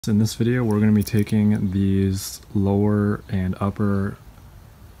In this video, we're going to be taking these lower and upper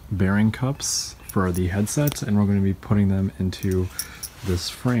bearing cups for the headset, and we're going to be putting them into this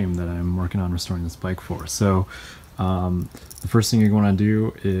frame that I'm working on restoring this bike for. So the first thing you're going to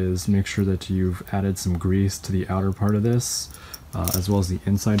do is make sure that you've added some grease to the outer part of this, as well as the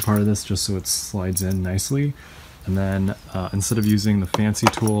inside part of this, just so it slides in nicely. And then instead of using the fancy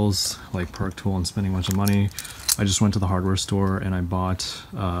tools like Perk Tool and spending a bunch of money, I just went to the hardware store and I bought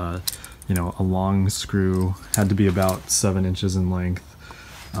a long screw. Had to be about 7 inches in length.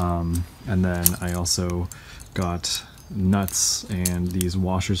 And then I also got nuts and these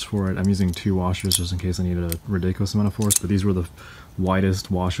washers for it. I'm using 2 washers just in case I need a ridiculous amount of force, but these were the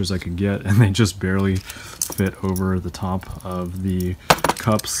widest washers I could get, and they just barely fit over the top of the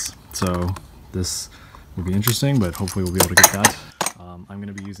cups. So this will be interesting, but hopefully we'll be able to get that. I'm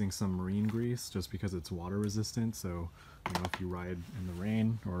going to be using some marine grease just because it's water resistant, so if you ride in the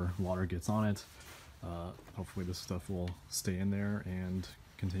rain or water gets on it, hopefully this stuff will stay in there and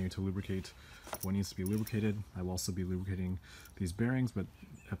continue to lubricate what needs to be lubricated. I will also be lubricating these bearings, but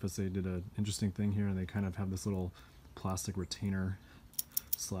FSA did an interesting thing here, and they kind of have this little plastic retainer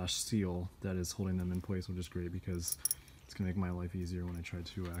slash seal that is holding them in place, which is great because it's going to make my life easier when I try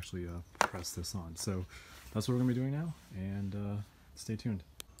to actually press this on. So that's what we're going to be doing now, and stay tuned.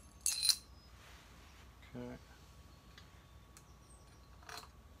 Okay.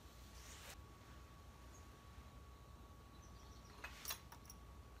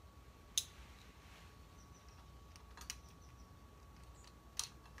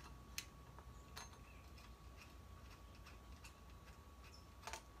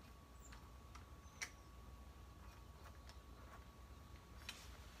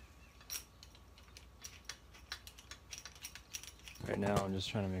 Right now I'm just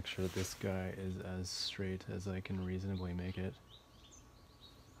trying to make sure that this guy is as straight as I can reasonably make it.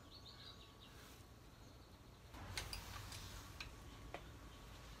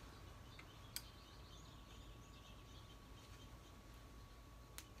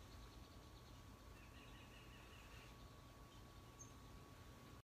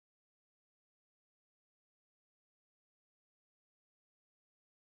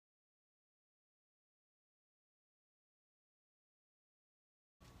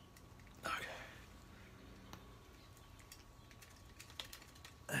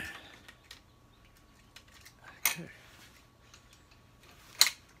 Okay.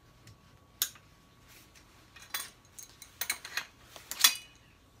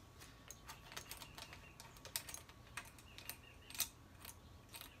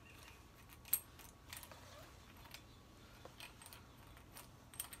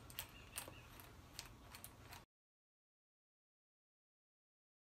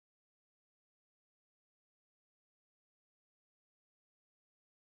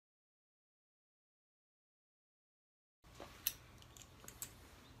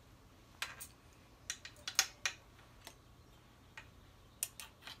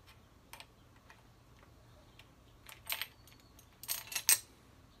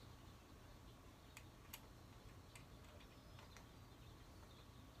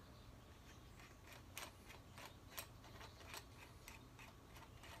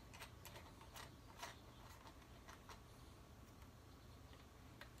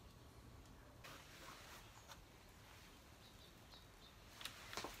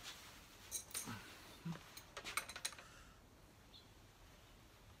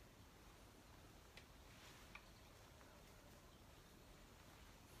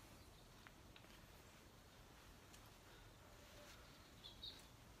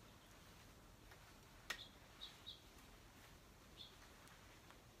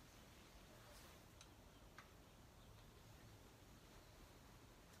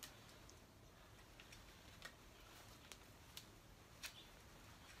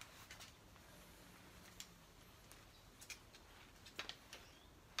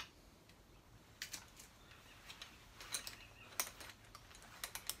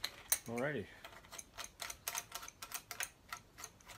 Alrighty.